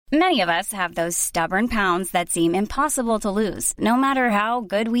Many of us have those stubborn pounds that seem impossible to lose, no matter how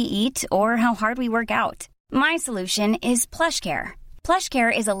good we eat or how hard we work out. My solution is PlushCare.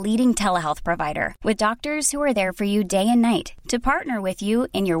 PlushCare is a leading telehealth provider with doctors who are there for you day and night to partner with you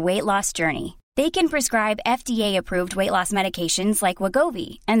in your weight loss journey. They can prescribe FDA-approved weight loss medications like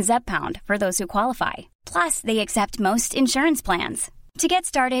Wegovy and Zepbound for those who qualify. Plus, they accept most insurance plans. To get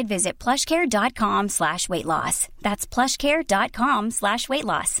started, visit plushcare.com/weightloss. That's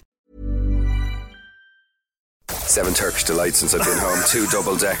plushcare.com/weightloss. 7 Turkish delights since I've been home, 2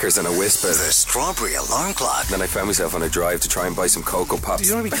 double-deckers and a whisper. The Strawberry Alarm Clock. Then I found myself on a drive to try and buy some Cocoa Pops.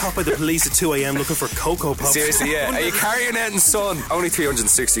 You don't want to be caught by the police at 2 a.m. looking for Cocoa Pops. Seriously, yeah. Are you carrying out in sun? Only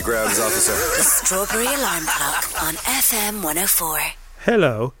 360 grams, officer. The Strawberry Alarm Clock on FM 104.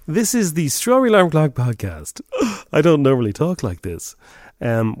 Hello, this is the Strawberry Alarm Clock podcast. I don't normally talk like this.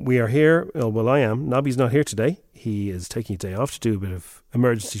 We are here, well I am. Nobby's not here today. He is taking a day off to do a bit of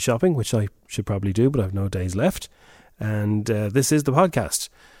emergency shopping, which I should probably do, but I have no days left. And this is the podcast.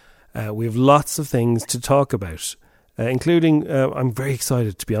 We have lots of things to talk about, including, I'm very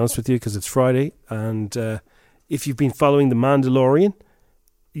excited to be honest with you because it's Friday. And if you've been following The Mandalorian,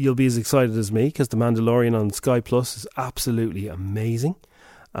 you'll be as excited as me because The Mandalorian on Sky Plus is absolutely amazing.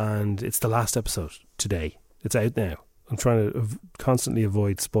 And it's the last episode today. It's out now. I'm trying to constantly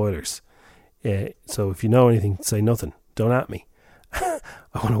avoid spoilers. So if you know anything, say nothing. Don't at me. I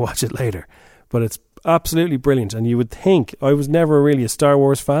want to watch it later. But it's absolutely brilliant. And you would think, I was never really a Star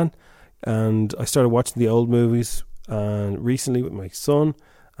Wars fan. And I started watching the old movies recently with my son.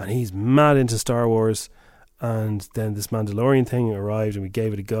 And he's mad into Star Wars. And then this Mandalorian thing arrived and we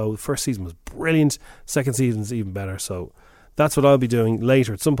gave it a go. The first season was brilliant. Second season's even better. So that's what I'll be doing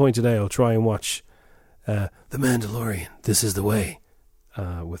later. At some point today, I'll try and watch The Mandalorian, This Is the Way,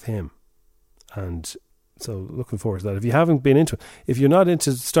 with him. And so looking forward to that. If you haven't been into it, if you're not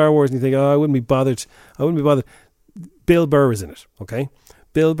into Star Wars and you think, I wouldn't be bothered. Bill Burr is in it, okay?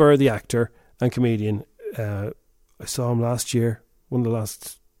 Bill Burr, the actor and comedian. I saw him last year. One of the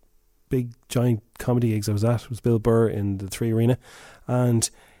last big giant comedy gigs I was at was Bill Burr in the 3 Arena. And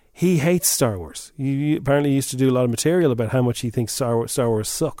he hates Star Wars. He apparently used to do a lot of material about how much he thinks Star Wars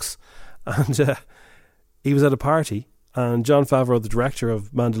sucks. And he was at a party and Jon Favreau, the director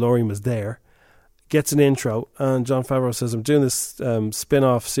of Mandalorian, was there. Gets an intro and Jon Favreau says, I'm doing this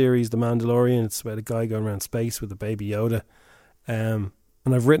spin-off series, The Mandalorian. It's about a guy going around space with a baby Yoda. And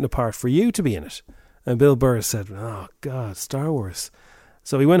I've written a part for you to be in it. And Bill Burr said, oh God, Star Wars.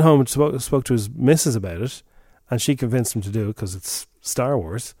 So he went home and spoke to his missus about it. And she convinced him to do it because it's Star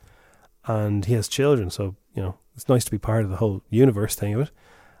Wars. And he has children. So, you know, it's nice to be part of the whole universe thing of it.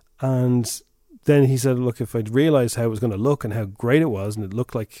 And then he said, look, if I'd realised how it was going to look and how great it was, and it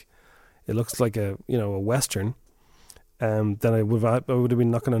looks like a Western, then I would have been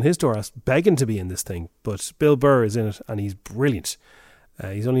knocking on his door, begging to be in this thing. But Bill Burr is in it, and he's brilliant.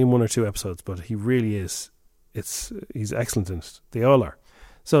 He's only in 1 or 2 episodes, but he really is. He's excellent in it. They all are.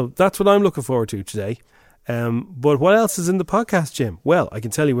 So that's what I'm looking forward to today. But what else is in the podcast, Jim? Well, I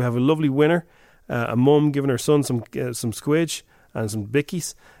can tell you we have a lovely winner, a mum giving her son some squidge and some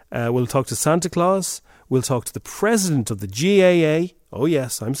bickies. We'll talk to Santa Claus. We'll talk to the president of the GAA. Oh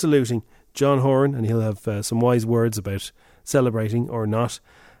yes, I'm saluting John Horan, and he'll have some wise words about celebrating or not.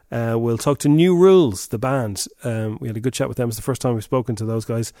 We'll talk to New Rules, the band. We had a good chat with them. It's the first time we've spoken to those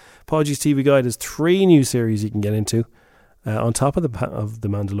guys. Podgy's TV Guide has 3 new series you can get into on top of the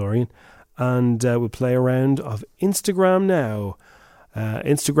Mandalorian. And we'll play a round of Instagram now.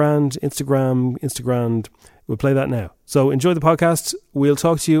 Instagram. We'll play that now. So enjoy the podcast. We'll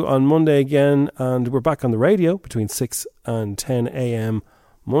talk to you on Monday again. And we're back on the radio between 6 and 10 a.m.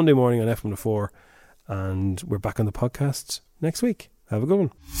 Monday morning on FM104. And we're back on the podcast next week. Have a good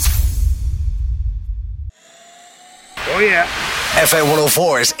one. Oh yeah. FM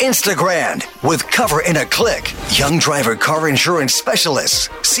 104's Instagram with Cover in a Click. Young driver car insurance specialists.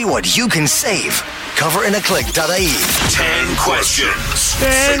 See what you can save. Coverinaclick.ie. 10 questions.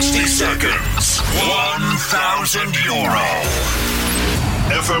 60 seconds. €1,000.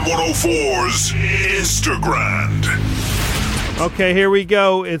 FM 104's Instagram. Okay, here we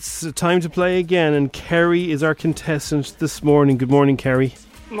go. It's time to play again, and Kerry is our contestant this morning. Good morning, Kerry.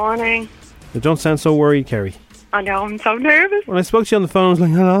 Morning. Now, don't sound so worried, Kerry. I know, I'm so nervous. When I spoke to you on the phone, I was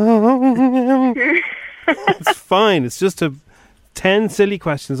like, hello. It's fine. It's just 10 silly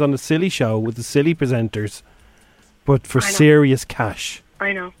questions on a silly show with the silly presenters, but for serious cash.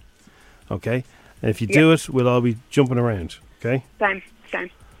 I know. Okay? And if you do it, we'll all be jumping around. Okay? Same.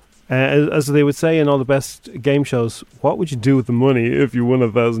 As they would say in all the best game shows, what would you do with the money if you won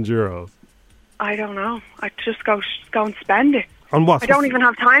 €1,000? I don't know. I'd just go and spend it. On what? I don't even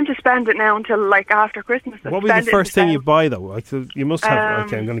have time to spend it now until like after Christmas. What would be the first thing you buy though? Like, you must have.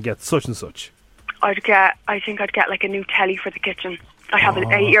 Okay, I'm going to get such and such. I think I'd get like a new telly for the kitchen. I have an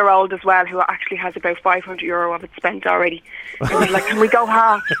 8-year-old as well who actually has about €500 of it spent already. And he's like, can we go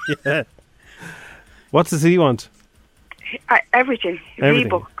half? Yeah. What does he want? Everything.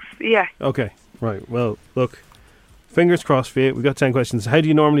 E-books. Yeah. Okay. Right. Well, look. Fingers crossed for you. We've got 10 questions. How do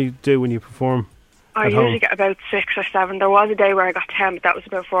you normally do when you perform? I usually get about 6 or 7. There was a day where I got 10, but that was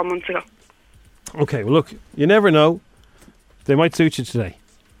about 4 months ago. Okay, well look, you never know. They might suit you today.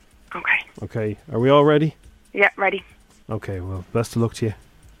 Okay. Okay, are we all ready? Yeah, ready. Okay, well, best of luck to you.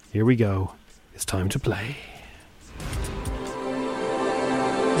 Here we go. It's time to play.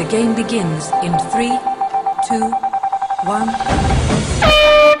 The game begins in 3, 2, 1.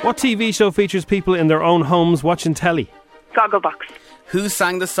 What TV show features people in their own homes watching telly? Gogglebox. Who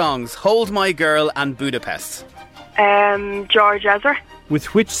sang the songs Hold My Girl and Budapest? George Ezra.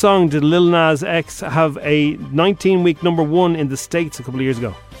 With which song did Lil Nas X have a 19-week #1 in the States a couple of years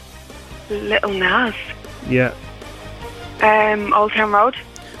ago? Little Nas. Yeah. Old Town Road.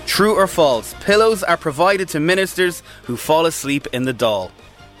 True or false? Pillows are provided to ministers who fall asleep in the doll.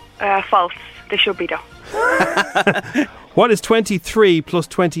 False. They should be though. What is 23 plus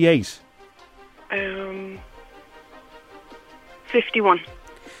 28? 51.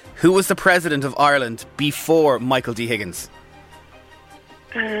 Who was the president of Ireland before Michael D. Higgins?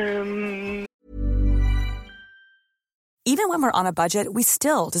 Um, Even when we're on a budget, we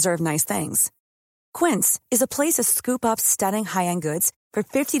still deserve nice things. Quince is a place to scoop up stunning high-end goods for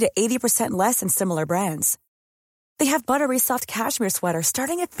 50 to 80% less than similar brands. They have buttery soft cashmere sweaters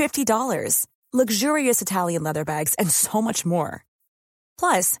starting at $50, luxurious Italian leather bags, and so much more.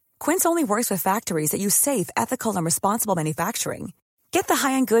 Plus, Quince only works with factories that use safe, ethical, and responsible manufacturing. Get the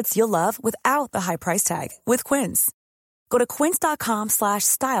high-end goods you'll love without the high price tag with Quince. Go to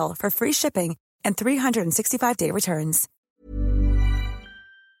quince.com/style for free shipping and 365-day returns.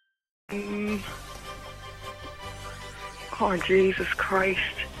 Oh, Jesus Christ.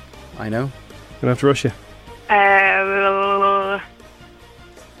 I know. I'm going to have to rush you. I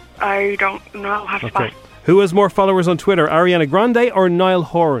don't know. Have to pass. Who has more followers on Twitter, Ariana Grande or Niall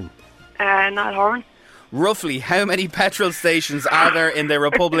Horan? Niall Horan. Roughly, how many petrol stations are there in the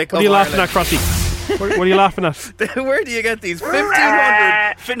Republic of What are you Ireland? laughing at, Crossy? What are you laughing at? Where do you get these?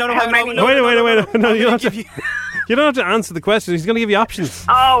 1,500? No, Wait. No, you don't have to answer the question. He's going to give you options.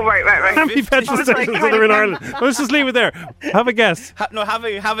 Oh, right. How many petrol stations are there in Ireland? Let's just leave it there. Have a guess. Have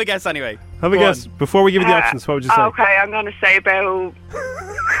a guess anyway. Have a guess. Before we give you the options, what would you say? Okay, I'm going to say about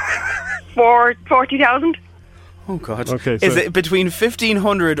 40,000. Oh, God. Okay, Is it between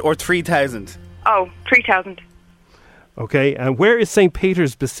 1,500 or 3,000? Oh, 3,000. Okay, and where is St.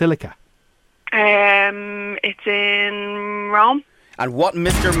 Peter's Basilica? It's in Rome. And what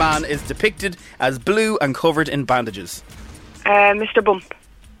Mr. Man is depicted as blue and covered in bandages? Mr. Bump.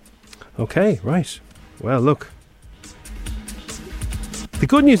 Okay, right. Well, look. The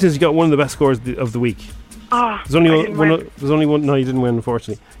good news is you got one of the best scores of the week. Oh, There's only one. No, you didn't win,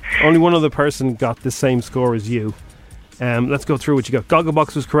 unfortunately. Only one other person got the same score as you. Let's go through what you got.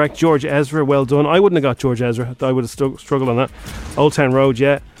 Gogglebox was correct. George Ezra, well done. I wouldn't have got George Ezra. I would have struggled on that. Old Town Road,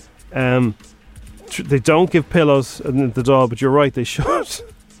 yeah. They don't give pillows in the doll, but you're right, they should.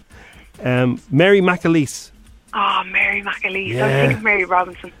 Mary McAleese. Oh, Mary McAleese. Yeah. I was thinking Mary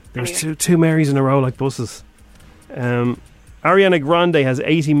Robinson. There's two Marys in a row like buses. Ariana Grande has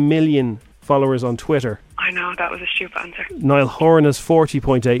 80 million followers on Twitter. I know, that was a stupid answer. Niall Horan has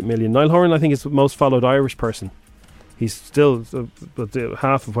 40.8 million. Niall Horan, I think, is the most followed Irish person. He's still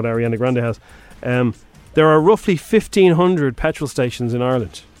half of what Ariana Grande has. There are roughly 1,500 petrol stations in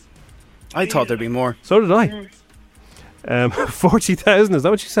Ireland. I thought there'd be more. So did I. 40,000, is that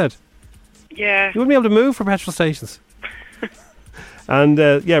what you said? Yeah. You wouldn't be able to move for petrol stations. And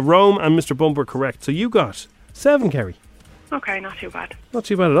Rome and Mr. Bump were correct. So you got 7, Kerry. Okay, not too bad. Not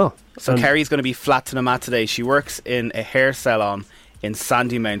too bad at all. So Kerry's going to be flat to the mat today. She works in a hair salon in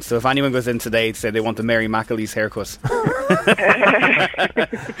Sandymount. So if anyone goes in today to say they want the Mary McAleese haircut.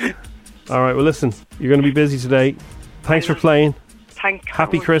 All right, well listen, you're going to be busy today. Thanks for playing.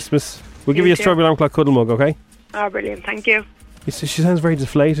 Happy Christmas. We'll give you a Strawberry Alarm Clock cuddle mug, okay? Oh, brilliant. Thank you. She sounds very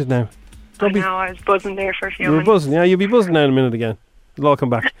deflated now. I know, I was buzzing there for a few You were minutes. buzzing, yeah, you'll be buzzing now in a minute again. It'll all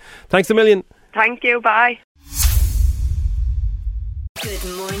come back. Thanks a million. Thank you, bye. Good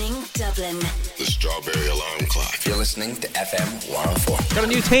morning, Dublin. The Strawberry Alarm Clock. You're listening to FM 104. Got a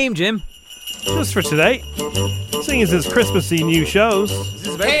new team, Jim. just for today. Seeing as it's Christmassy new shows. This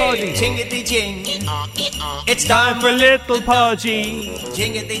is very Podgy. Jingity jing. It's time for little Podgy.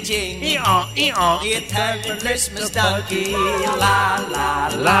 Jingity jing. It's time for Christmas donkey. La la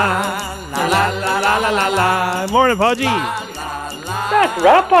la la la la la la la la. Morning, Podgy. That's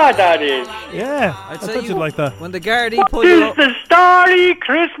rapper, that is. Yeah, I thought you'd like that. When the Gardaí pull you This is the starry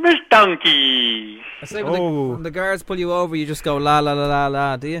Christmas donkey. I say when the guards pull you over, you just go la la la la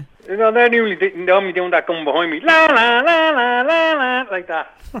la, do you? You know, they're normally doing that coming behind me. La la la la la la, like that.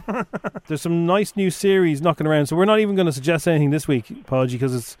 There's some nice new series knocking around, so we're not even going to suggest anything this week, Podgy,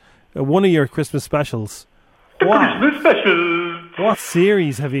 because it's one of your Christmas specials. Christmas special. What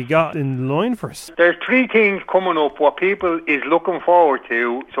series have you got in line for us? There's 3 things coming up what people is looking forward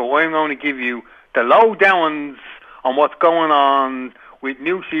to, so I'm going to give you the lowdowns on what's going on with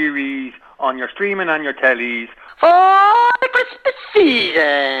new series on your streaming and your tellies for the Christmas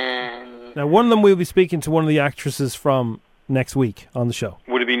season. Now, one of them we'll be speaking to one of the actresses from next week on the show.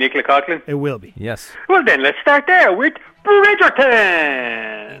 Would it be Nicola Coughlan? It will be. Yes. Well then, let's start there with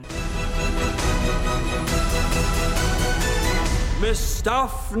Bridgerton. Miss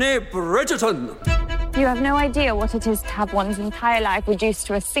Daphne Bridgerton. You have no idea what it is to have one's entire life reduced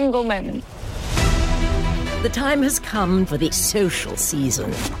to a single moment. The time has come for the social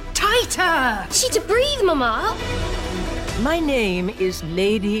season. Tighter! She to breathe, Mama. My name is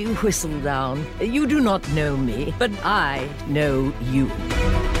Lady Whistledown. You do not know me, but I know you.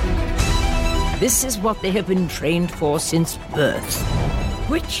 This is what they have been trained for since birth.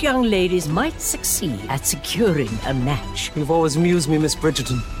 Which young ladies might succeed at securing a match? You've always amused me, Miss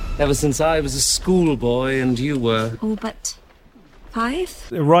Bridgerton. Ever since I was a schoolboy and you were... All but 5?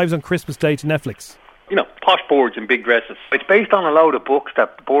 It arrives on Christmas Day to Netflix. You know, posh boards and big dresses. It's based on a load of books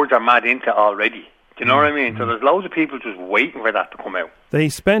that boards are mad into already. Do you know what I mean? So there's loads of people just waiting for that to come out. They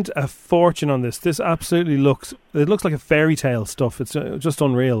spent a fortune on this. This absolutely looks like a fairy tale stuff. It's just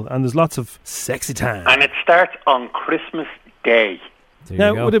unreal. And there's lots of sexy time. And it starts on Christmas Day.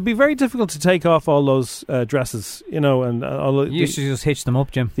 Now, would it be very difficult to take off all those dresses, you know, and all you should just hitch them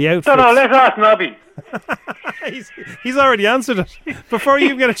up, Jim. The outfits. No, let's ask Nobby. he's already answered it before you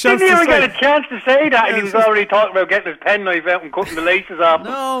even get a chance to say it. Didn't even get a chance to say that, and he was already talking about getting his penknife out and cutting the laces off.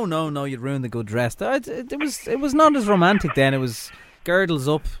 No, you'd ruin the good dress. It was not as romantic then. It was girdles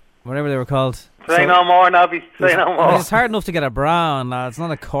up, whatever they were called. Say no more, Nobby. Say no more. It's hard enough to get a bra on, lad. It's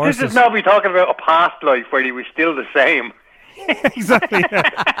not a corset. This is Nobby talking about a past life where he was still the same. Exactly.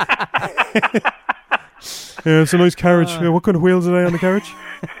 Yeah, it's a nice carriage. What kind of wheels are they on the carriage?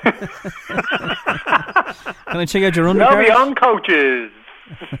 Can I check out your undercarriage? Nobby on coaches.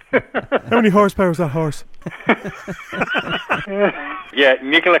 How many horsepower is that horse? Yeah,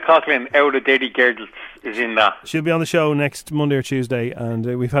 Nicola Coughlan out of Daddy Girdles is in that. She'll be on the show next Monday or Tuesday, and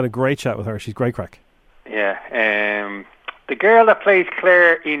we've had a great chat with her. She's great crack. Yeah, the girl that plays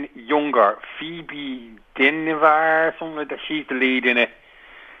Claire in Younger, Phoebe Dynevor, something like that, she's the lead in it.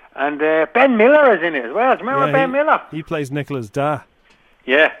 And Ben Miller is in it as well. Do you remember Ben Miller? He plays Nicola's dad.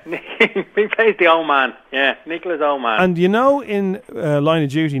 Yeah, he plays the old man. Yeah, Nicola's old man. And you know in Line of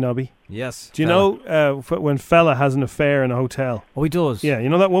Duty, Nobby? Yes. Do you know when Fella has an affair in a hotel? Oh, he does? Yeah, you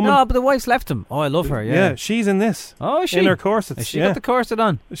know that woman? No, but the wife's left him. Oh, I love her, yeah. Yeah, she's in this. Oh, is she? In her corset. Has she got the corset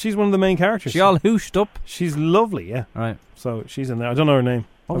on? She's one of the main characters. She all hooshed up? She's lovely, yeah. Right. So she's in there. I don't know her name.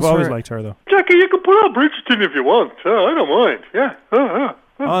 I've always liked her, though. Jackie, you can put on Bridgerton if you want. I don't mind. Yeah.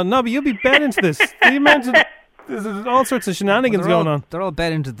 Oh, no, but you'll be bed into this. The amount of... There's all sorts of shenanigans going on. They're all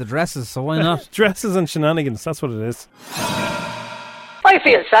bed into the dresses, so why not? Dresses and shenanigans, that's what it is. I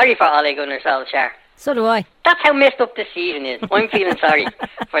feel sorry for Ole Gunnar Solskjaer. So do I. That's how messed up this season is. I'm feeling sorry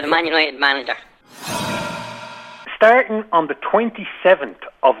for the Man United manager. Starting on the 27th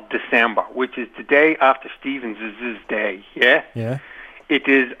of December, which is the day after Stevens' day, yeah? Yeah. It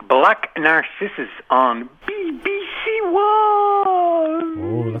is Black Narcissus on BBC One.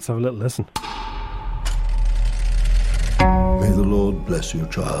 Oh, let's have a little listen. May the Lord bless you,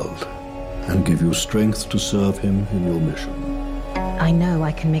 child, and give you strength to serve him in your mission. I know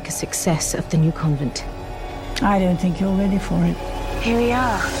I can make a success of the new convent. I don't think you're ready for it. Here we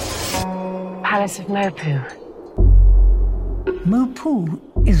are. Palace of Mopu.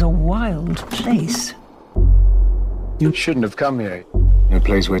 Mopu is a wild place. You shouldn't have come here. In a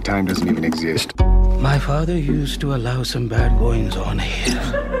place where time doesn't even exist. My father used to allow some bad goings on here.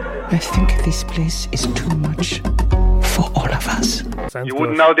 I think this place is too much for all of us. You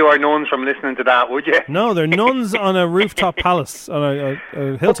wouldn't know they were nuns from listening to that, would you? No, they're nuns on a rooftop palace, on a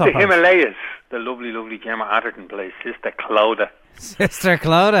hilltop the palace. Himalayas. The lovely Gemma Atherton place, Sister Clodagh. Sister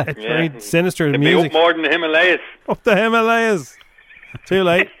Clodagh. It's very sinister It'd music. be up more than the Himalayas. Up the Himalayas. Too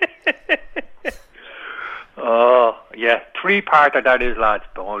late. Oh, yeah. 3-parter that is, lads.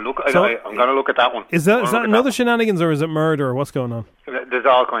 I'm going to look at that one. Is that another shenanigans, or is it murder, or what's going on? There's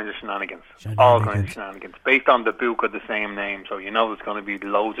all kinds of shenanigans. All kinds of shenanigans. Based on the book of the same name, so you know there's going to be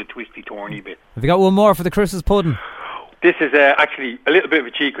loads of twisty-turny bits. Have you got one more for the Christmas pudding? This is actually a little bit of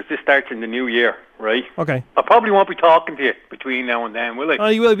a cheat because this starts in the new year, right? Okay. I probably won't be talking to you between now and then, will I? Oh,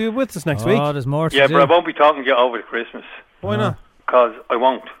 you will be with us next week. Oh, there's more to do. Yeah, but I won't be talking to you over the Christmas. Why not? Because I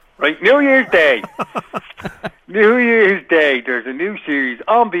won't. Right, New Year's Day. New Year's Day, there's a new series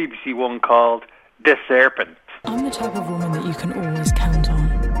on BBC One called The Serpent. I'm the type of woman that you can always count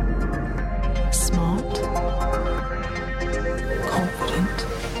on. Smart. Confident.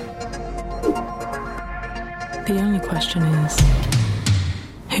 The only question is,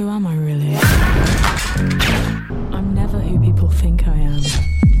 who am I really? I'm never who people think I am.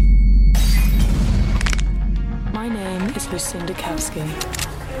 My name is Lucinda Kowski.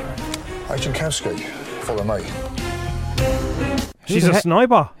 Agent Kowski, follow me. She's a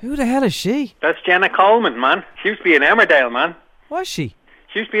sniper. Who the hell is she? That's Jenna Coleman, man. She used to be in Emmerdale, man. Was she?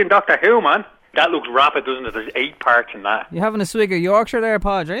 She used to be in Doctor Who, man. That looks rapid, doesn't it? There's 8 parts in that. You having a swig of Yorkshire there,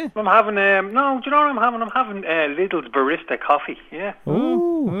 Podge, are you? I'm having, no, do you know what I'm having? I'm having Lidl's Barista coffee, yeah.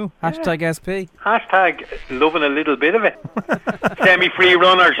 Ooh. Hashtag SP. Hashtag loving a little bit of it. Send me free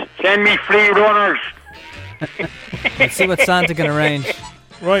runners. Send me free runners. Let's see what Santa can arrange.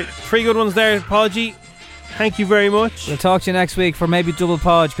 Right, 3 good ones there, Podgy. Thank you very much. We'll talk to you next week for maybe double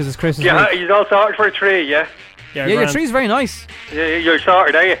Podge because it's Christmas Yeah, week. you're all sorted for a tree, yeah? Yeah, your tree's very nice. Yeah, you're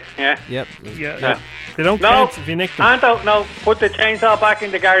sorted, are you? Yeah. Yep. Yeah. They don't count if you nick them. Anto, no, put the chainsaw back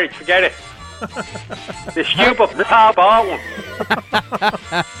in the garage, forget it. The stupid car bought one.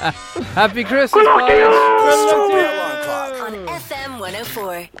 Happy Christmas, Good luck to you. On FM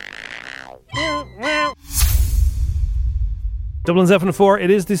 104. Dublin's FM4, it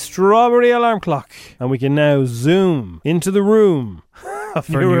is the Strawberry Alarm Clock, and we can now zoom into the room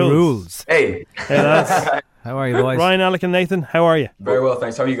for new rules. Hey. Hey, lads. How are you, boys? Ryan, Alec and Nathan, how are you? Very well,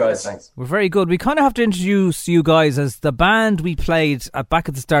 thanks. How are you guys? Thanks. We're very good. We kind of have to introduce you guys as the band we played back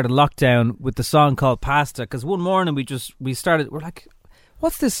at the start of lockdown with the song called Pasta, because one morning we're like,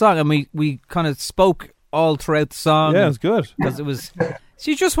 what's this song? And we kind of spoke all throughout the song. Yeah, it was good. Because it was...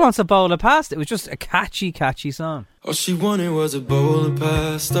 She just wants a bowl of pasta. It was just a catchy song. All she wanted was a bowl of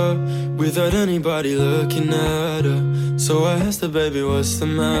pasta without anybody looking at her. So I asked her, baby, what's the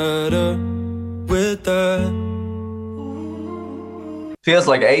matter with that? Feels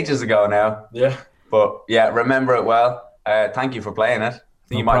like ages ago now. Yeah. But yeah, remember it well. Thank you for playing it. I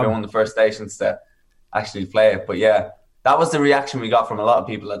think you might be one of the first stations to actually play it. But yeah, that was the reaction we got from a lot of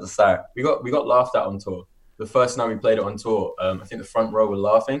people at the start. We got laughed at on tour. The first night we played it on tour, I think the front row were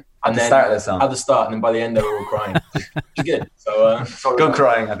laughing. At the start of the song? At the start, and then by the end they were all crying. It's good. So, good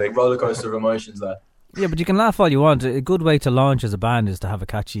crying, I think. Roller coaster of emotions there. Yeah, but you can laugh all you want. A good way to launch as a band is to have a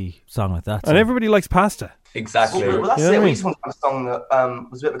catchy song like that. And everybody likes pasta. Exactly. Well, that's it. We just wanted to have a song that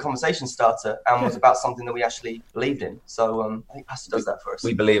was a bit of a conversation starter and was about something that we actually believed in. So I think pasta does that for us.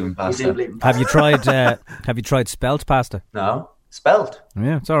 We believe in pasta. We do believe in pasta. Have you tried spelt pasta? No. Spelt.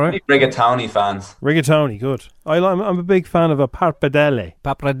 Yeah, it's all right. Rigatoni fans. Rigatoni, good. I'm a big fan of a pappardelle.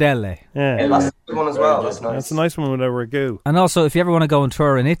 Pappardelle. Yeah, that's a good one as well. That's nice. That's a nice one with a ragu. And also, if you ever want to go on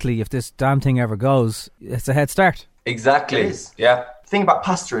tour in Italy, if this damn thing ever goes, it's a head start. Exactly. It is. Yeah. The thing about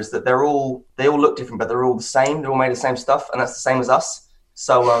pasta is that they all look different, but they're all the same. They're all made of the same stuff, and that's the same as us.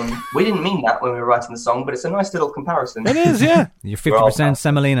 So we didn't mean that when we were writing the song, but it's a nice little comparison. It is, yeah. You're 50%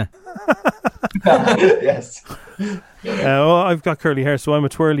 semolina. Yes. Well, I've got curly hair, so I'm a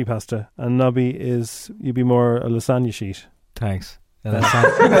twirly pasta, and Nobby you'd be more a lasagna sheet. Thanks.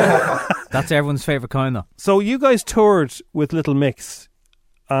 Yeah, that's everyone's favourite kind, though. So you guys toured with Little Mix,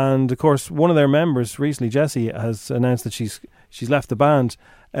 and of course, one of their members recently, Jessie, has announced that she's left the band.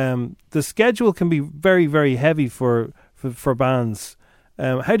 The schedule can be very, very heavy for bands.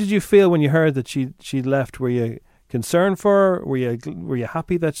 How did you feel when you heard that she left? Were you concerned for her? Were you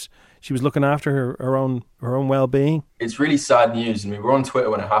happy that she was looking after her own well-being? It's really sad news, and we were on Twitter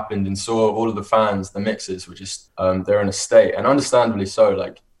when it happened and saw all of the fans, the Mixers, were just they're in a state, and understandably so.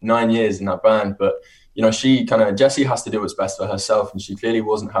 Like 9 years in that band, but you know, Jessie has to do what's best for herself, and she clearly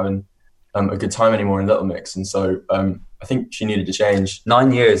wasn't having a good time anymore in Little Mix, and so I think she needed to change.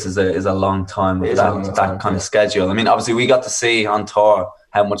 9 years is a long time with that kind of schedule. I mean, obviously we got to see on tour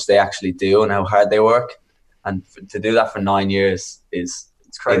how much they actually do and how hard they work, and to do that for 9 years is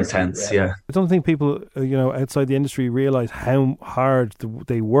crazy, intense. Yeah. I don't think people outside the industry realise how hard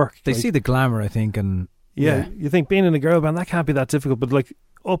they work. They see the glamour, I think, and yeah, you think being in a girl band that can't be that difficult, but like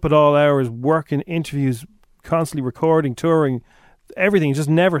up at all hours, working, interviews, constantly recording, touring. everything just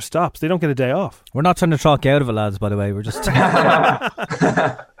never stops. They don't get a day off. We're not trying to talk you out of it, lads, by the way. We're just...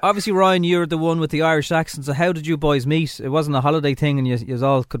 Obviously, Ryan, you're the one with the Irish accent, so how did you boys meet? It wasn't a holiday thing and you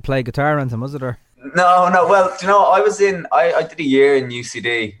all could play guitar or anything, was it? Or? No. Well, do you know, I did a year in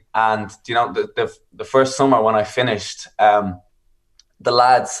UCD, and do you know, the first summer when I finished, the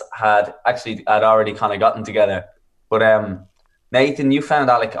lads had already kind of gotten together. But Nathan, you found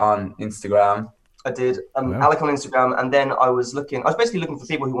Alec on Instagram. I did. Alec on Instagram, and then I was basically looking for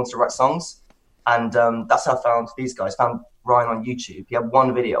people who wanted to write songs, and that's how I found these guys. Found Ryan on YouTube. He had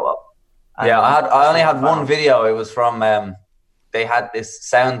one video up. Yeah, I only had one video. It was from they had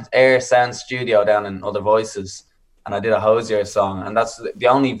this Air Sound Studio down in Other Voices, and I did a Hosier song, and that's the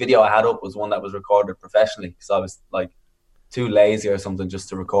only video I had up was one that was recorded professionally, because I was like too lazy or something just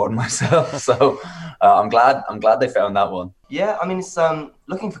to record myself. So I'm glad they found that one. Yeah, I mean, it's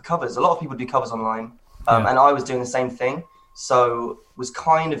looking for covers. A lot of people do covers online, and I was doing the same thing. So was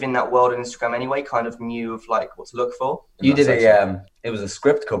kind of in that world on Instagram anyway, kind of knew of like what to look for. You did it was a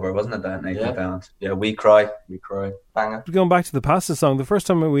script cover, wasn't it, that Nathan found? Yeah, We Cry. Banger. Going back to the Pasta song, the first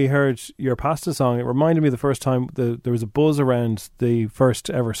time we heard your Pasta song, it reminded me the first time there was a buzz around the first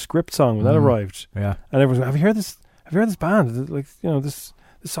ever script song when that arrived. Yeah. And everyone was, have you heard this band? Like, you know, this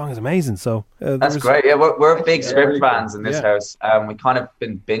song is amazing. So that's great. Yeah, we're big script fans in this house. We kind of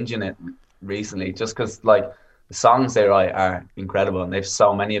been binging it recently just because like the songs they write are incredible, and they've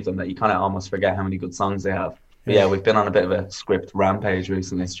so many of them that you kind of almost forget how many good songs they have. But yeah, we've been on a bit of a script rampage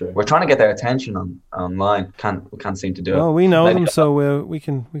recently. We're trying to get their attention online. We can't seem to do it. Oh, we know them, so we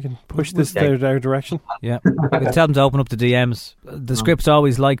can push this their direction. Yeah, we can tell them to open up the DMs. The scripts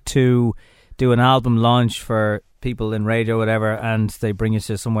always like to do an album launch for people in radio, whatever, and they bring you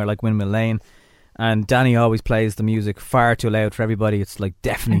to somewhere like Windmill Lane. And Danny always plays the music far too loud for everybody. It's like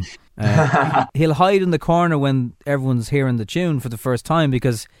deafening. He'll hide in the corner when everyone's hearing the tune for the first time,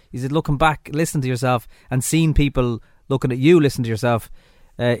 because he's looking back, listening to yourself, and seeing people looking at you listen to yourself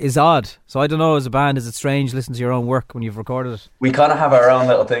is odd. So I don't know, as a band, is it strange listening to your own work when you've recorded it? We kind of have our own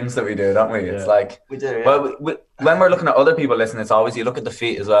little things that we do, don't we? It's like we do. Yeah. Well, when we're looking at other people listening, it's always you look at the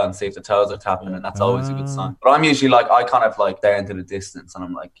feet as well and see if the toes are tapping, and that's always a good sign. But I'm usually like, I kind of like stare into the distance, and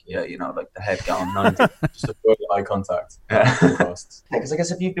I'm like, yeah, you know, like the head going 90. Just avoid eye contact. Because I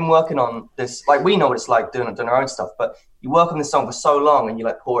guess if you've been working on this, like we know what it's like doing our own stuff, but you work on this song for so long and you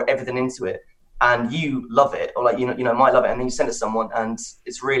like pour everything into it, and you love it, or like you know might love it, and then you send it to someone, and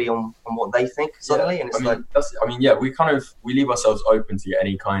it's really on what they think suddenly, and it's we leave ourselves open to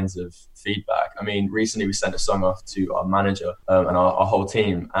any kinds of feedback. I mean, recently we sent a song off to our manager and our whole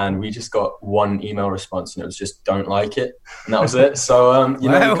team, and we just got one email response, and it was just "don't like it," and that was it. So we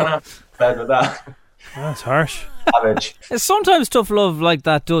kind of fared with that. That's harsh. Savage. Sometimes tough love like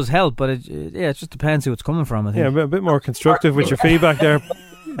that does help, but it just depends who it's coming from, I think. Yeah, a bit more constructive with your feedback there,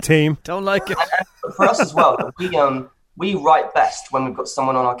 team. Don't like it. For us as well, we write best when we've got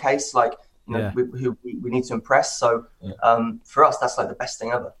someone on our case, like who we need to impress. So for us, that's like the best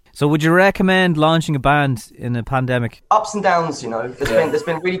thing ever. So would you recommend launching a band in a pandemic? Ups and downs, you know. There's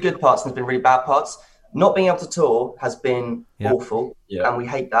been really good parts and there's been really bad parts. Not being able to tour has been awful, and we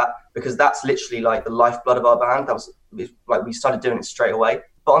hate that, because that's literally like the lifeblood of our band. That was like we started doing it straight away.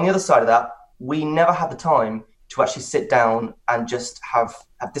 But on the other side of that, we never had the time to actually sit down and just have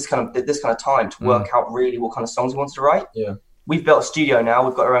this kind of time to work out really what kind of songs we wanted to write. Yeah, we've built a studio now.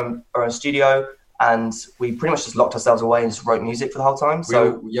 We've got our own studio, and we pretty much just locked ourselves away and just wrote music for the whole time.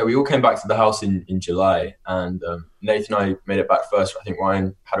 So we all came back to the house in July, and Nathan and I made it back first. I think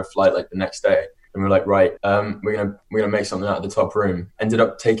Ryan had a flight like the next day. And we were like, right, we're gonna make something out of the top room. Ended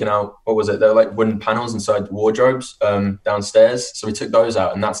up taking out, what was it? There were like wooden panels inside wardrobes downstairs. So we took those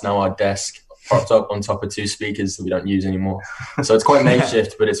out, and that's now our desk propped up on top of two speakers that we don't use anymore. So it's quite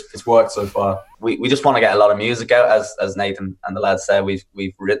makeshift, but it's worked so far. We just want to get a lot of music out, as Nathan and the lads said. We've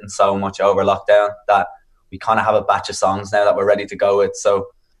written so much over lockdown that we kind of have a batch of songs now that we're ready to go with. So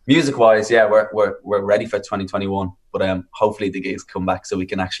music wise, we're ready for 2021. But hopefully the gigs come back so we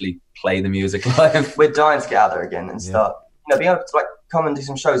can actually play the music live. We're dying to get out there again and start, being able to like come and do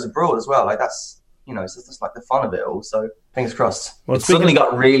some shows abroad as well. Like that's, it's just like the fun of it all. So fingers crossed. Well, it suddenly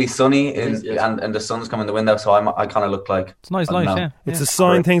got really sunny and the sun's coming in the window, so I kind of look like it's nice light. Yeah, it's a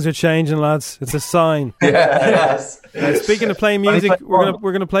sign things are changing, lads. It's a sign. Yes. Speaking of playing music,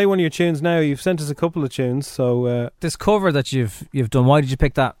 we're gonna play one of your tunes now. You've sent us a couple of tunes, so this cover that you've done. Why did you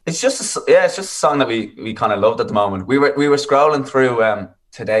pick that? It's just a song that we kind of loved at the moment. We were scrolling through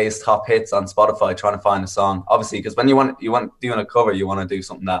today's top hits on Spotify trying to find a song, obviously, because when you want doing a cover, you want to do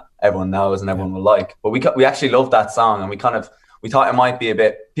something that everyone knows and everyone will like. But we actually loved that song, and we we thought it might be a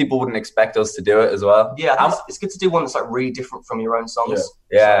bit, people wouldn't expect us to do it as well. Yeah, it's good to do one that's like really different from your own songs.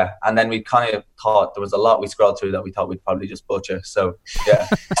 Yeah, and then we kind of thought there was a lot we scrolled through that we thought we'd probably just butcher. So yeah,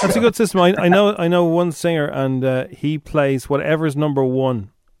 that's a good system. I know one singer, and he plays whatever's number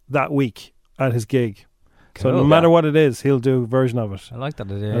one that week at his gig. Cool. So no matter what it is, he'll do a version of it. I like that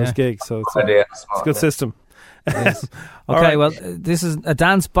idea. At his gig, so it's a good system. Yes. Okay, well, this is a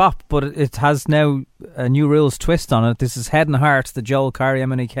dance bop, but it has now a New Rules twist on it. This is Head and Heart, the Joel Corry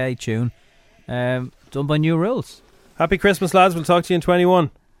MNEK tune, done by New Rules. Happy Christmas, lads. We'll talk to you in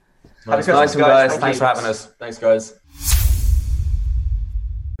 21. Happy Christmas, guys. Thanks for having us. Thanks, guys.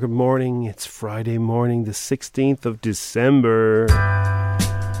 Good morning. It's Friday morning, the 16th of December.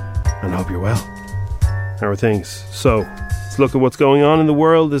 And I hope you're well. How are things? So, let's look at what's going on in the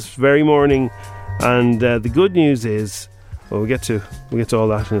world this very morning. And the good news is, well, we'll get to all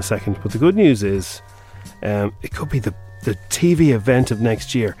that in a second. But the good news is, it could be the TV event of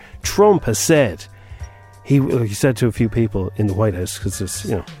next year. Trump has said, he said to a few people in the White House, because there's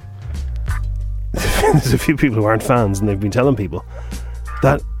there's a few people who aren't fans, and they've been telling people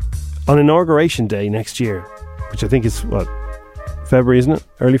that on Inauguration Day next year, which I think is February, isn't it?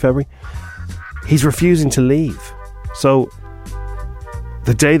 Early February. He's refusing to leave. So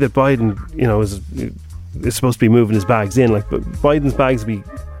the day that Biden, is supposed to be moving his bags in, like Biden's bags will be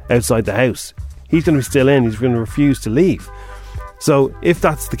outside the house. He's going to be still in. He's going to refuse to leave. So if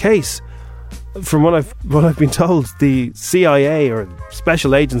that's the case, from what I've been told, the CIA or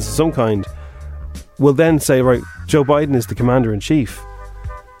special agents of some kind will then say, right, Joe Biden is the commander-in-chief.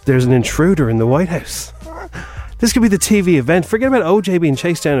 There's an intruder in the White House. This could be the TV event. Forget about OJ being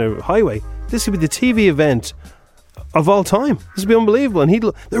chased down a highway. This could be the TV event of all time. This would be unbelievable. And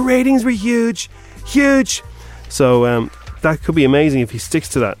the ratings were huge. So that could be amazing if he sticks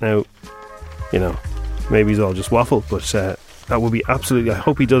to that. Now, maybe he's all just waffle, but that would be absolutely, I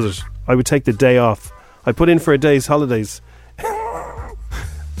hope he does it. I would take the day off. I put in for a day's holidays.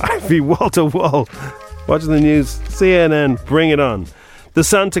 I'd be wall to wall watching the news. CNN, bring it on. The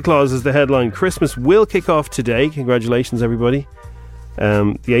Santa Claus is the headline. Christmas will kick off today. Congratulations, everybody.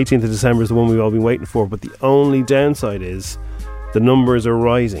 The 18th of December is the one we've all been waiting for, but the only downside is the numbers are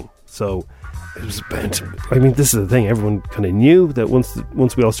rising. So it was about to, this is the thing, everyone kind of knew that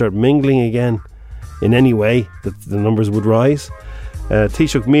once we all start mingling again in any way, that the numbers would rise.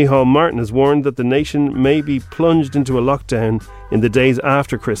 Taoiseach Micheál Martin has warned that the nation may be plunged into a lockdown in the days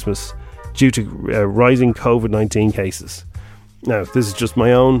after Christmas due to rising COVID-19 cases. Now, this is just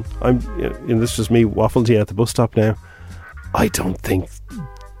my own, this is just me waffling to you at the bus stop now. I don't think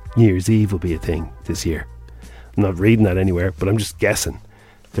New Year's Eve will be a thing this year. I'm not reading that anywhere, but I'm just guessing.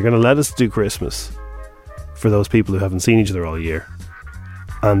 They're going to let us do Christmas for those people who haven't seen each other all year,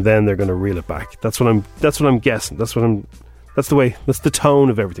 and then they're going to reel it back. That's what I'm guessing. That's the tone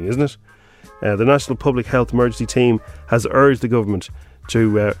of everything, isn't it? The National Public Health Emergency Team has urged the government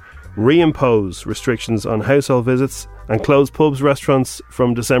to reimpose restrictions on household visits and close pubs, restaurants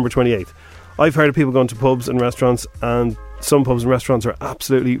from December 28th. I've heard of people going to pubs and restaurants, and some pubs and restaurants are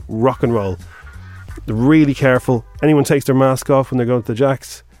absolutely rock and roll. They're really careful. Anyone takes their mask off when they're going to the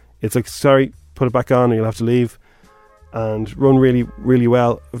Jacks, it's like, sorry, put it back on or you'll have to leave. And run really, really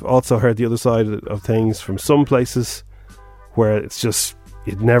well. I've also heard the other side of things from some places where it's just,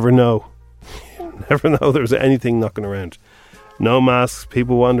 you'd never know. You'd never know there's anything knocking around. No masks,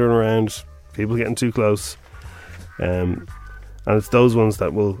 people wandering around, people getting too close. And it's those ones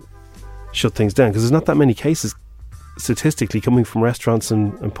that will shut things down, because there's not that many cases statistically coming from restaurants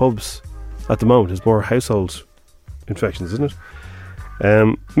and pubs at the moment. There's more household infections, isn't it?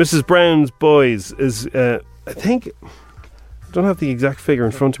 Mrs. Brown's Boys is, I think, I don't have the exact figure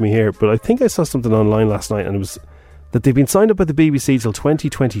in front of me here, but I think I saw something online last night, and it was that they've been signed up by the BBC till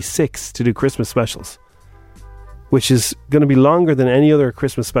 2026 to do Christmas specials, which is going to be longer than any other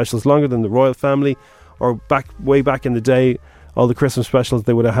Christmas specials, longer than the Royal Family, or way back in the day, all the Christmas specials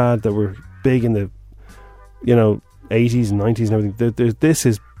they would have had that were big in the 80s and 90s and everything. This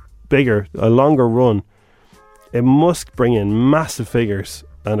is bigger, a longer run. It must bring in massive figures,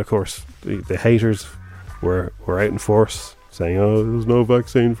 and of course the haters were out in force saying, oh, there's no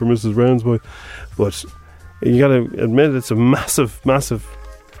vaccine for Mrs. Brown's Boy. But you got to admit it's a massive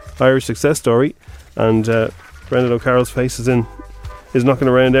Irish success story, and Brendan O'Carroll's face is knocking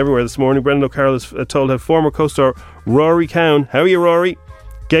around everywhere this morning. Brendan O'Carroll is told how former co-star Rory Cowan, how are you, Rory,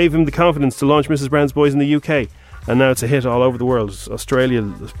 gave him the confidence to launch Mrs. Brown's Boys in the UK, and now it's a hit all over the world.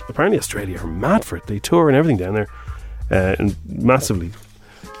 Apparently Australia are mad for it. They tour and everything down there, and massively.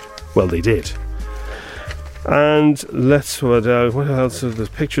 Well, they did. And what else? There's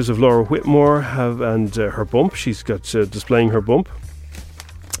pictures of Laura Whitmore and her bump. She's got displaying her bump,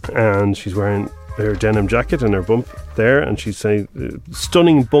 and she's wearing her denim jacket and her bump there, and she's saying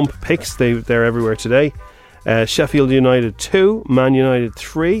stunning bump pics. They're everywhere today. Sheffield United 2, Man United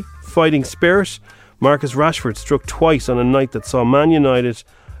 3. Fighting spirit. Marcus Rashford struck twice on a night that saw Man United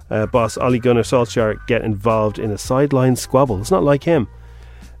boss Ole Gunnar Solskjaer get involved in a sideline squabble. It's not like him.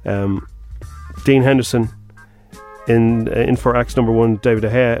 Dean Henderson in for axe number 1, David De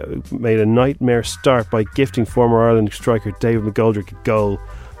Gea, made a nightmare start by gifting former Ireland striker David McGoldrick a goal,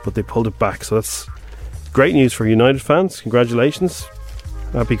 but they pulled it back. So that's great news for United fans. Congratulations.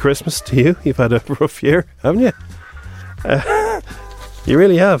 Happy Christmas to you. You've had a rough year, haven't you? You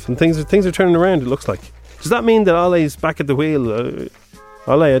really have, and things are turning around, it looks like. Does that mean that Ole's back at the wheel?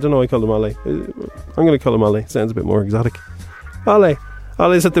 Ole, I don't know why I call him Ole. I'm going to call him Ole. Sounds a bit more exotic.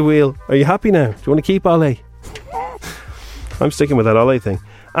 Ole's at the wheel. Are you happy now? Do you want to keep Ole? I'm sticking with that Ole thing.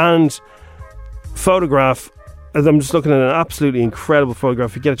 And photograph, I'm just looking at an absolutely incredible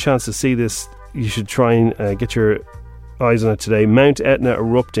photograph. If you get a chance to see this, you should try and get your eyes on it today. Mount Etna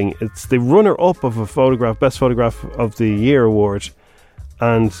erupting. It's the runner-up of a photograph, Best Photograph of the Year award.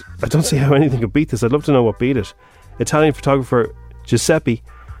 And I don't see how anything could beat this. I'd love to know what beat it. Italian photographer Giuseppe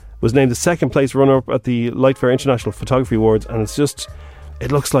was named the second place runner-up at the Lightfair International Photography Awards, and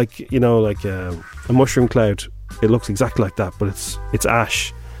it looks like, a mushroom cloud. It looks exactly like that, but it's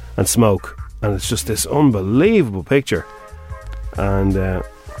ash and smoke, and it's just this unbelievable picture. And that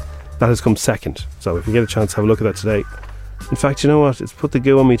has come second. So if you get a chance, have a look at that today. In fact, you know what? It's put the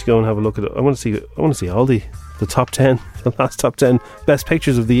goo on me to go and have a look at it. I want to see all the top 10, the last top 10 best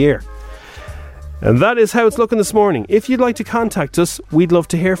pictures of the year. And that is how it's looking this morning. If you'd like to contact us, we'd love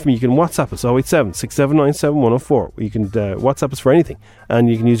to hear from you. You can WhatsApp us 087 6797 104. You can WhatsApp us for anything, and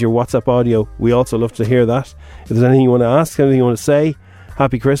you can use your WhatsApp audio. We also love to hear that. If there's anything you want to ask, anything you want to say,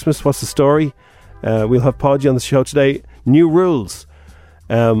 happy Christmas, what's the story? We'll have Podgy on the show today. New rules.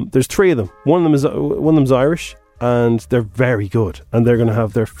 There's 3 of them. One of them's Irish, and they're very good. And they're going to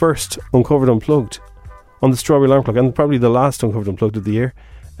have their first Uncovered Unplugged on the Strawberry Alarm Clock, and probably the last Uncovered Unplugged of the year.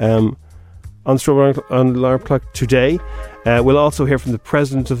 On Strawberry Alarm Clock today. We'll also hear from the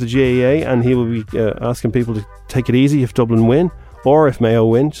president of the GAA, and he will be asking people to take it easy if Dublin win, or if Mayo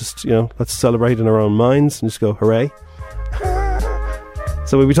win. Just, let's celebrate in our own minds and just go hooray.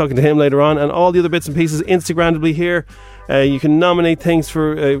 So we'll be talking to him later on, and all the other bits and pieces Instagramably here. You can nominate things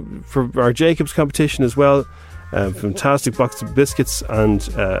for our Jacobs competition as well. Fantastic box of biscuits, and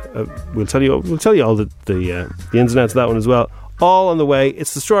we'll tell you all the ins and outs of that one as well. All on the way.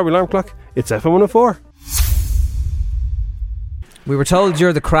 It's the Strawberry Alarm Clock. It's FM 104. We were told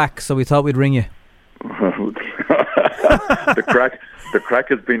you're the crack, so we thought we'd ring you. The crack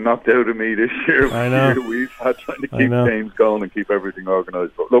has been knocked out of me this year. I know. We've had trying to keep games going and keep everything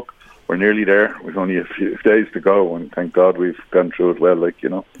organised. But look, we're nearly there. We've only a few days to go, and thank God we've gone through it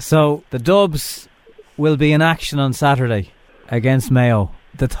well, So the Dubs will be in action on Saturday against Mayo.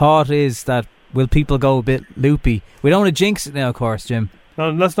 The thought is that will people go a bit loopy? We don't want to jinx it now, of course, Jim. No,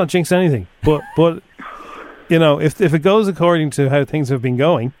 let's not jinx anything. But if it goes according to how things have been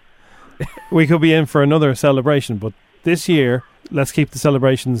going, we could be in for another celebration. But this year, let's keep the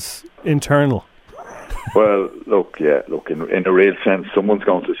celebrations internal. Well, look, in a real sense, someone's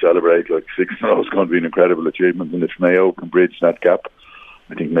going to celebrate. 6-0 is going to be an incredible achievement, and if Mayo can bridge that gap,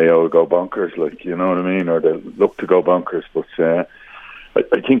 I think Mayo will go bonkers. You know what I mean, or they'll look to go bonkers. But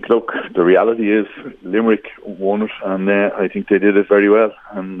I think, the reality is Limerick won it, and I think they did it very well.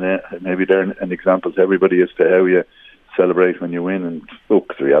 And maybe they're an example to everybody as to how you celebrate when you win. And the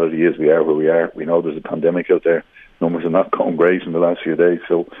reality is we are where we are. We know there's a pandemic out there. Numbers are not going great in the last few days,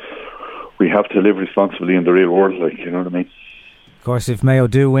 so we have to live responsibly in the real world. You know what I mean? Of course, if Mayo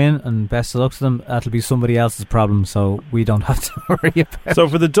do win, and best of luck to them, that'll be somebody else's problem, so we don't have to worry about it. So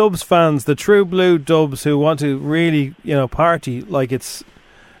for the Dubs fans, the true blue Dubs who want to really, party like it's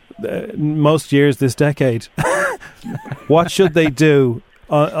most years this decade, what should they do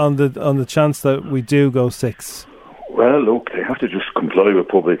on the chance that we do go 6? Well, they have to just comply with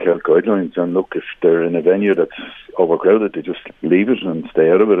public health guidelines, and if they're in a venue that's overcrowded, they just leave it and stay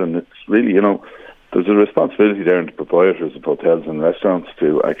out of it. And it's really, there's a responsibility there in the proprietors of hotels and restaurants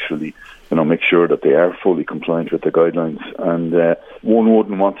to actually, make sure that they are fully compliant with the guidelines. And one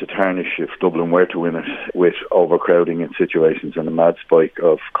wouldn't want to tarnish if Dublin were to win it with overcrowding in situations and a mad spike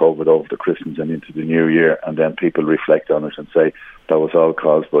of COVID over the Christmas and into the New Year, and then people reflect on it and say that was all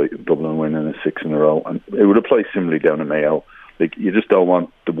caused by Dublin winning a 6 in a row. And it would apply similarly down in Mayo. You just don't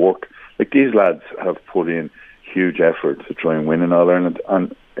want the work. These lads have put in huge effort to try and win in All-Ireland,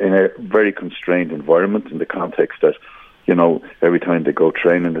 and in a very constrained environment, in the context that, you know, every time they go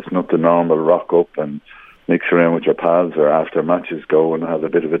training, it's not the normal rock up and mix around with your pals, or after matches go and have a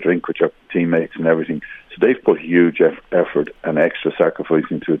bit of a drink with your teammates and everything. So they've put huge effort and extra sacrifice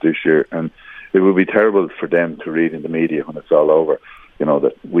into it this year, and it would be terrible for them to read in the media when it's all over, you know,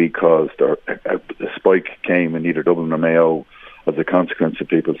 that we caused, or a spike came in either Dublin or Mayo as a consequence of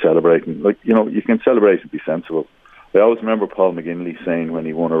people celebrating. Like, you know, you can celebrate and be sensible. I always remember Paul McGinley saying when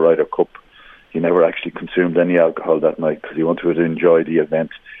he won a Ryder Cup, he never actually consumed any alcohol that night because he wanted to enjoy the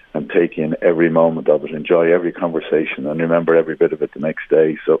event and take in every moment of it, enjoy every conversation and remember every bit of it the next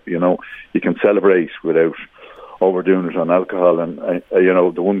day. So, you know, you can celebrate without overdoing it on alcohol, and you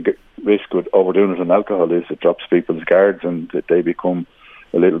know, the one risk with overdoing it on alcohol is it drops people's guards and they become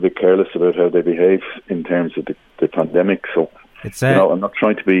a little bit careless about how they behave in terms of the pandemic. So, it's, you know, I'm not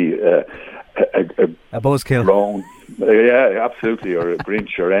trying to be a buzzkill. Wrong. Yeah, absolutely, or a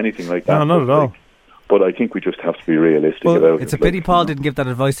Grinch or anything like that. No, not at all. But I think we just have to be realistic about it. It's a pity Paul didn't give that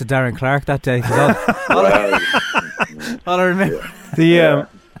advice to Darren Clark that day. All I remember. I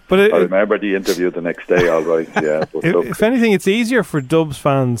remember the interview the next day, all right, yeah. But if anything, it's easier for Dubs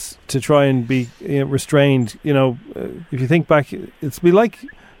fans to try and be restrained. You know, if you think back, it's be like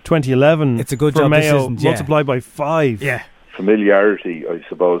 2011. It's a good for job Mayo, this multiplied by 5. Yeah. Familiarity, I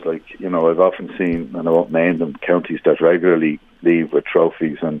suppose, like, you know, I've often seen, and I won't name them, counties that regularly leave with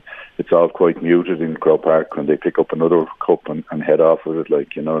trophies, and it's all quite muted in Croke Park when they pick up another cup and head off with it,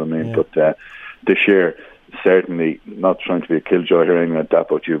 like, you know what I mean? Yeah. But this year, certainly not trying to be a killjoy or anything like that,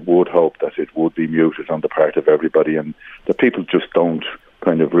 but you would hope that it would be muted on the part of everybody, and that people just don't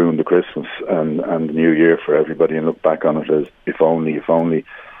kind of ruin the Christmas and the New Year for everybody and look back on it as if only, you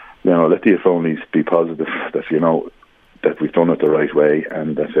know, let the if onlys be positive, that, you know, that we've done it the right way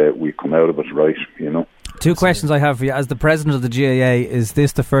and that we come out of it right, you know. 2 questions I have for you. As the president of the GAA, is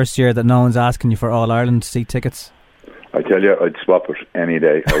this the first year that no one's asking you for All-Ireland seat tickets? I tell you, I'd swap it any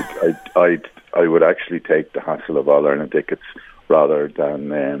day. I would actually take the hassle of All-Ireland tickets rather than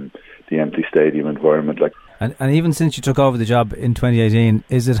the empty stadium environment. Like, and even since you took over the job in 2018,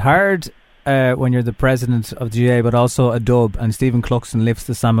 is it hard when you're the president of the GAA but also a Dub and Stephen Cluxton lifts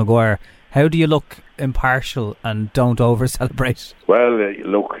the Sam Maguire? How do you look impartial and don't over-celebrate? Well,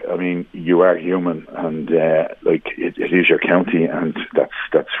 look, I mean, you are human, and like it is your county, and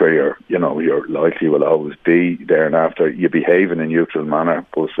that's where your loyalty will always be there. And after you behave in a neutral manner,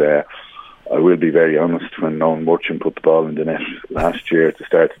 but I will be very honest. When Nolan Murchan put the ball in the net last year at the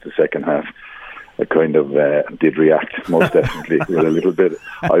start of the second half, I kind of did react, most definitely, with a little bit.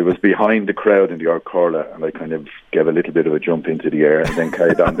 I was behind the crowd in the Ard Corla, and I kind of gave a little bit of a jump into the air and then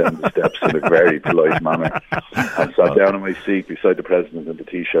carried on down the steps in a very polite manner and sat down in my seat beside the president in the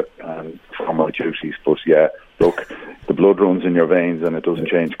Taoiseach and for my duties. But yeah, look, the blood runs in your veins and it doesn't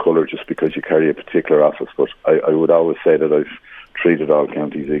change colour just because you carry a particular office. But I would always say that I've treated all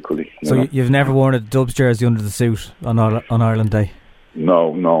counties equally. So you've never worn a Dubs jersey under the suit on Ireland Day?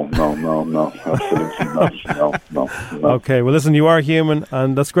 No, absolutely not. No. Okay, well, listen, you are human,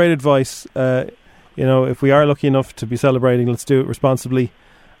 and that's great advice. You know, if we are lucky enough to be celebrating, let's do it responsibly,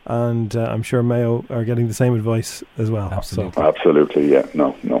 and I'm sure Mayo are getting the same advice as well. Absolutely, so. Absolutely, yeah.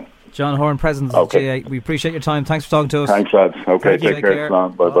 No. John Horan, President of the GAA, we appreciate your time. Thanks for talking to us. Thanks, lads. Okay, take care.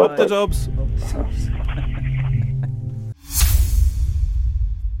 Bye. Up the Dubs.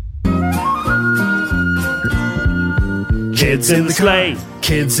 Kids in the clay,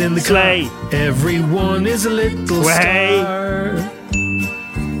 kids in the clay. Everyone is a little star.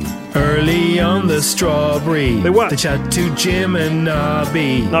 Early on the strawberry, they chat to Jim and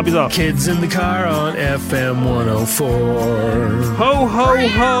Nobby. Nobby's off. Kids in the car on FM 104. Ho, ho,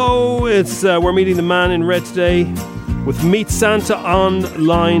 ho. It's we're meeting the man in red today with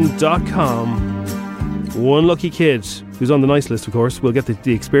MeetSantaOnline.com. One lucky kid who's on the nice list, of course, will get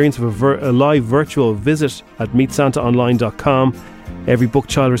the experience of a live virtual visit at MeetSantaOnline.com. Every booked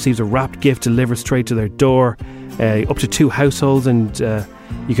child receives a wrapped gift delivered straight to their door, up to 2 households, and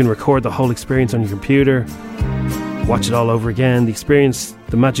you can record the whole experience on your computer, watch it all over again. The experience,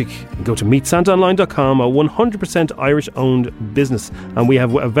 the magic. Go to MeetSantaOnline.com, a 100% Irish-owned business, and we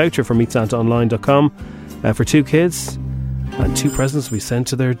have a voucher for MeetSantaOnline.com for 2 kids. And 2 presents we sent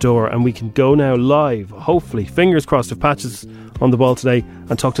to their door, and we can go now live, hopefully, fingers crossed, if Patches on the ball today,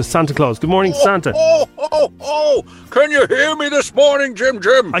 and talk to Santa Claus. Good morning, Santa. Oh, can you hear me this morning, Jim?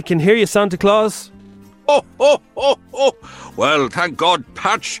 I can hear you, Santa Claus. Oh. Well, thank God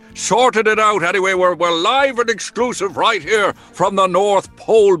Patch sorted it out anyway. We're live and exclusive right here from the North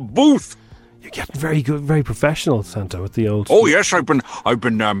Pole booth. You're getting very good, very professional, Santa, with the old... Oh, yes, I've been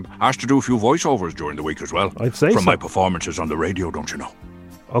asked to do a few voiceovers during the week as well. I'd say From so. my performances on the radio, don't you know?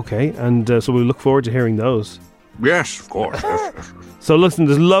 Okay, and so we look forward to hearing those. Yes, of course. Yes. So listen,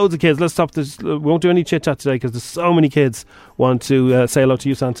 there's loads of kids. Let's stop this. We won't do any chit-chat today because there's so many kids want to say hello to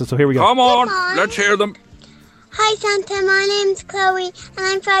you, Santa. So here we go. Come on, let's hear them. Hi Santa, my name's Chloe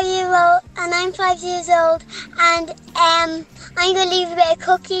and I'm 5 years old and I'm going to leave a bit of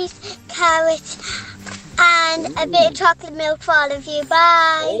cookies, carrots and a bit of chocolate milk for all of you.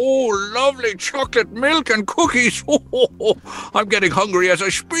 Bye. Oh, lovely chocolate milk and cookies. I'm getting hungry as I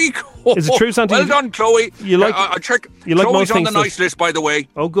speak. Is it true, Santa? Well done, Chloe. You like? I check. You like Chloe's most on the things nice list, by the way.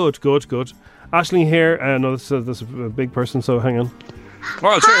 Oh, good. Aisling here. No, this is a big person. So hang on.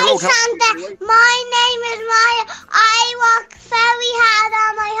 Well, say hello, Santa, my name is Maya. I work very hard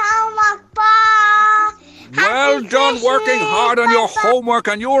on my homework. Bye. Well done, working hard on your homework,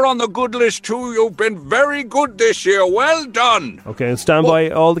 and you're on the good list too. You've been very good this year. Well done. Okay, and stand by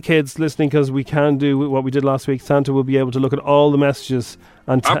all the kids listening because we can do what we did last week. Santa will be able to look at all the messages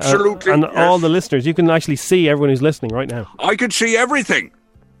and absolutely, and yes. all the listeners. You can actually see everyone who's listening right now. I can see everything.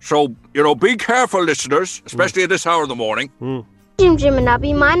 So, be careful, listeners, especially at this hour of the morning. Jim and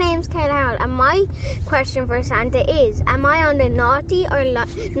Nobby, my name's Kayla Harold and my question for Santa is, am I on the naughty or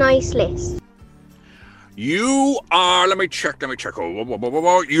nice list? You are, let me check.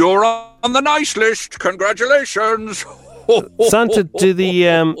 Oh, you're on the nice list. Congratulations. Santa, do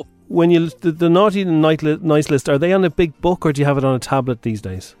the when you the naughty and nice list, are they on a big book or do you have it on a tablet these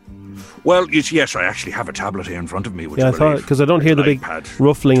days? Well, yes, I actually have a tablet here in front of me. Yeah, I thought, because I don't hear the big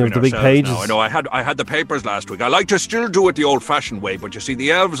ruffling of the big pages. No, I had the papers last week. I like to still do it the old-fashioned way, but you see,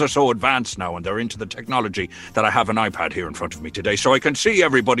 the elves are so advanced now and they're into the technology that I have an iPad here in front of me today, so I can see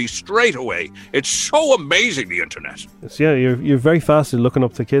everybody straight away. It's so amazing, the internet. Yeah, you're very fast at looking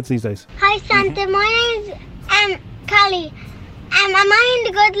up the kids these days. Hi, Santa. My name's Callie. Am I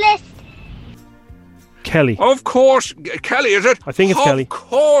in the good list? Kelly. Of course. Kelly, is it? I think it's Kelly. Of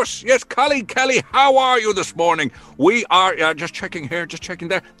course. Yes, Kelly, how are you this morning? We are, just checking here, just checking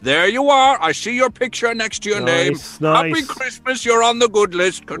there. There you are. I see your picture next to your name. Nice. Happy Christmas. You're on the good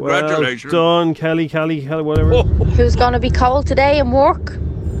list. Congratulations. Well done, Kelly, whatever. Who's going to be cold today in work?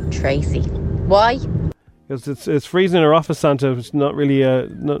 Tracy. Why? Because it's freezing in her office, Santa. It's not really,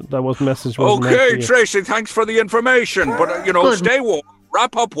 that wasn't message. Okay, Tracy, thanks for the information. But, stay warm.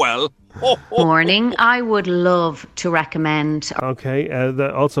 Wrap up well. Morning. I would love to recommend. Okay,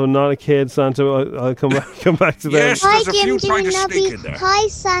 also not a kid, Santa. I'll come back to that. Yes, there's a few trying to sneak in there. Hi,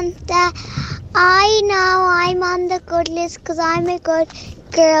 Santa. I know I'm on the good list because I'm a good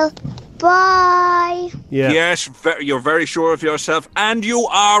girl. Bye. Yeah. Yes, you're very sure of yourself, and you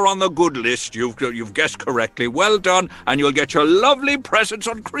are on the good list. You've guessed correctly. Well done, and you'll get your lovely presents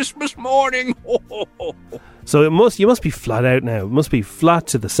on Christmas morning. So you must be flat out now. It must be flat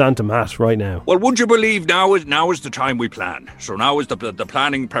to the Santa mat right now. Well, would you believe now is the time we plan. So now is the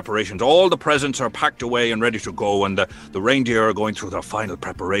planning preparations. All the presents are packed away and ready to go, and the reindeer are going through their final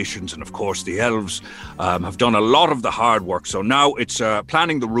preparations, and of course the elves have done a lot of the hard work. So now it's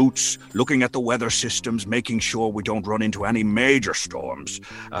planning the routes, looking at the weather systems, making sure we don't run into any major storms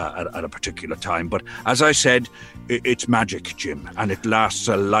at a particular time. But as I said, it's magic, Jim, and it lasts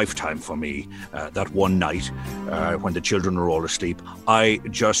a lifetime for me. That one night when the children are all asleep, I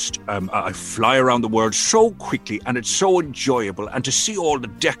just I fly around the world so quickly, and it's so enjoyable, and to see all the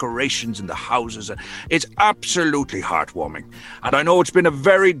decorations in the houses, it's absolutely heartwarming. And I know it's been a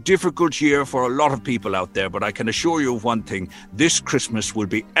very difficult year for a lot of people out there, but I can assure you of one thing: this Christmas will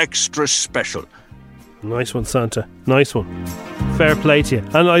be extra special. Nice one, Santa. Nice one. Fair play to you.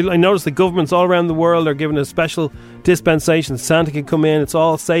 And I noticed the governments all around the world are giving a special dispensation. Santa can come in. It's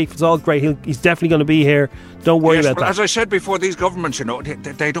all safe. It's all great. He's definitely going to be here. Don't worry about that. As I said before, these governments,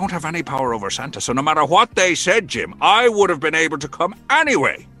 they don't have any power over Santa. So no matter what they said, Jim, I would have been able to come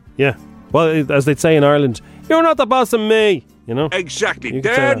anyway. Yeah. Well, as they'd say in Ireland, you're not the boss of me. Exactly.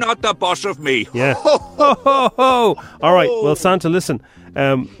 They're not the boss of me. Yeah. Ho, ho, ho. All right. Well, Santa, listen.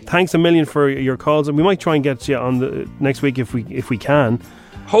 Thanks a million for your calls, and we might try and get you on the next week if we can.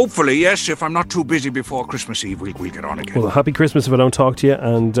 Hopefully, yes. If I'm not too busy before Christmas Eve, we'll get on again. Well, happy Christmas if I don't talk to you,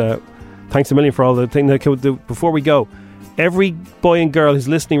 and thanks a million for all the things. Before we go, every boy and girl who's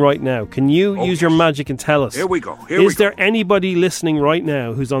listening right now, can you use your magic and tell us? Here we go. Is there anybody listening right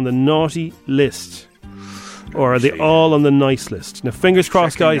now who's on the naughty list? Or are they all on the nice list? Now, fingers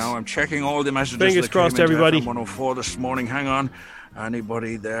crossed, guys. Now I'm checking all the messages. Fingers crossed, everybody. FM 104 this morning. Hang on.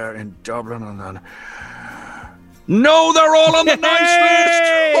 Anybody there in Dublin? No, they're all on the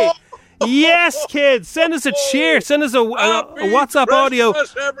nice list. Yes, kids, send us a cheer. Send us a WhatsApp audio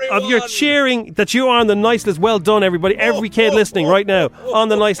of your cheering that you are on the nice list. Well done, everybody. Every kid listening right now on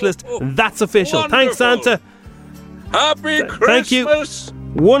the nice list. That's official. Wonderful. Thanks, Santa. Happy Christmas. Thank you.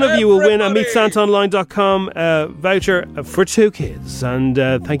 One of you will win a meetsantaonline.com voucher for 2 kids. And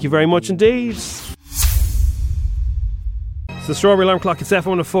thank you very much indeed. It's the Strawberry Alarm Clock. It's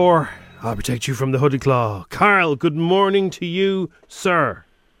F104. I'll protect you from the hooded claw. Carl, good morning to you, sir.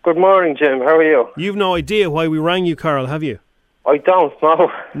 Good morning, Jim. How are you? You've no idea why we rang you, Carl, have you? I don't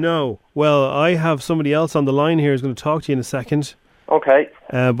know. No. Well, I have somebody else on the line here who's going to talk to you in a second. Okay.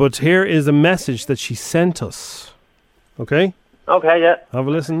 But here is a message that she sent us. Okay? Okay, yeah. Have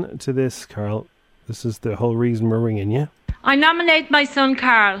a listen to this, Carl. This is the whole reason we're ringing you. I nominate my son,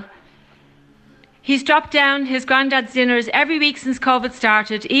 Carl. He's dropped down his granddad's dinners every week since COVID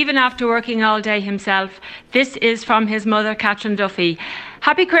started, even after working all day himself. This is from his mother, Catherine Duffy.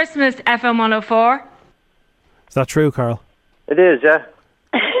 Happy Christmas, FM 104. Is that true, Carl? It is, yeah.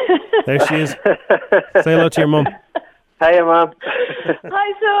 There she is. Say hello to your mum. Hey, Mum.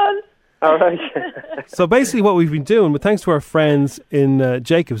 Hi, son. All right. So basically what we've been doing, with thanks to our friends in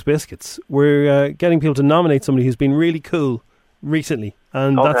Jacob's Biscuits, we're getting people to nominate somebody who's been really cool recently.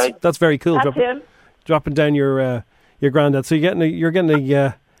 And that's very cool. That's him. Dropping down your granddad. So you're getting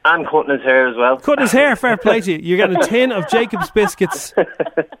a and cutting his hair as well. Cutting his hair, fair play to you. You're getting a tin of Jacob's Biscuits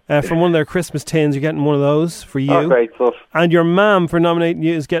from one of their Christmas tins. You're getting one of those for you. Oh, great stuff. And your mum, for nominating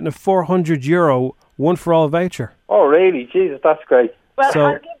you, is getting a €400 one-for-all voucher. Oh, really? Jesus, that's great. Well, So-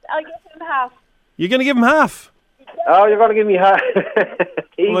 I'll give him half. You're going to give him half? Oh, you're going to give me half.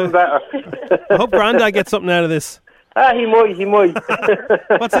 Even better. I hope Grandad gets something out of this. He might.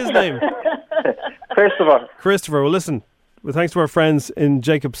 What's his name? Christopher. Well, listen, with thanks to our friends in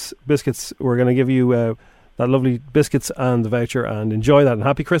Jacob's Biscuits, we're going to give you that lovely biscuits and the voucher, and enjoy that. And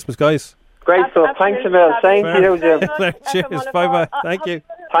happy Christmas, guys. Great stuff. Thanks a million. Same to you, Jim. Cheers. Bye-bye. Thank you.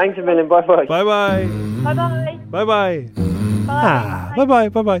 Thanks a million. Bye-bye. Bye-bye. Bye-bye. Bye-bye. Bye-bye.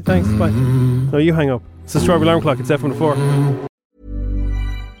 Bye-bye. Thanks. Bye. No, you hang up. It's the Strawberry Alarm Clock. It's F104.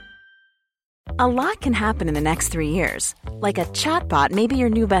 A lot can happen in the next 3 years. Like a chatbot may be your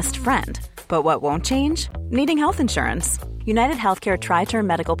new best friend. But what won't change? Needing health insurance. United Healthcare Tri-Term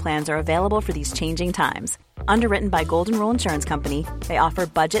Medical Plans are available for these changing times. Underwritten by Golden Rule Insurance Company, they offer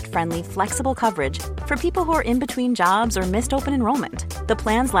budget-friendly, flexible coverage for people who are in between jobs or missed open enrollment. The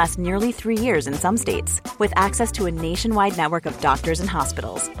plans last nearly 3 years in some states, with access to a nationwide network of doctors and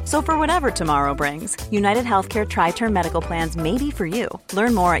hospitals. So for whatever tomorrow brings, United Healthcare Tri-Term Medical Plans may be for you.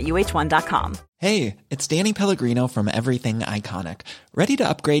 Learn more at uh1.com. Hey, it's Danny Pellegrino from Everything Iconic. Ready to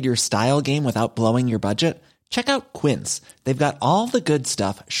upgrade your style game without blowing your budget? Check out Quince. They've got all the good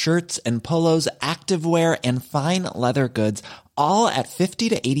stuff, shirts and polos, activewear, and fine leather goods, all at 50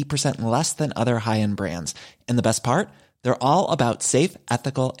 to 80% less than other high-end brands. And the best part? They're all about safe,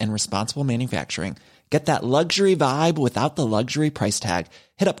 ethical, and responsible manufacturing. Get that luxury vibe without the luxury price tag.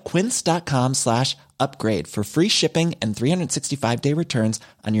 Hit up quince.com/upgrade for free shipping and 365-day returns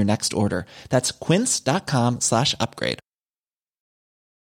on your next order. That's quince.com/upgrade.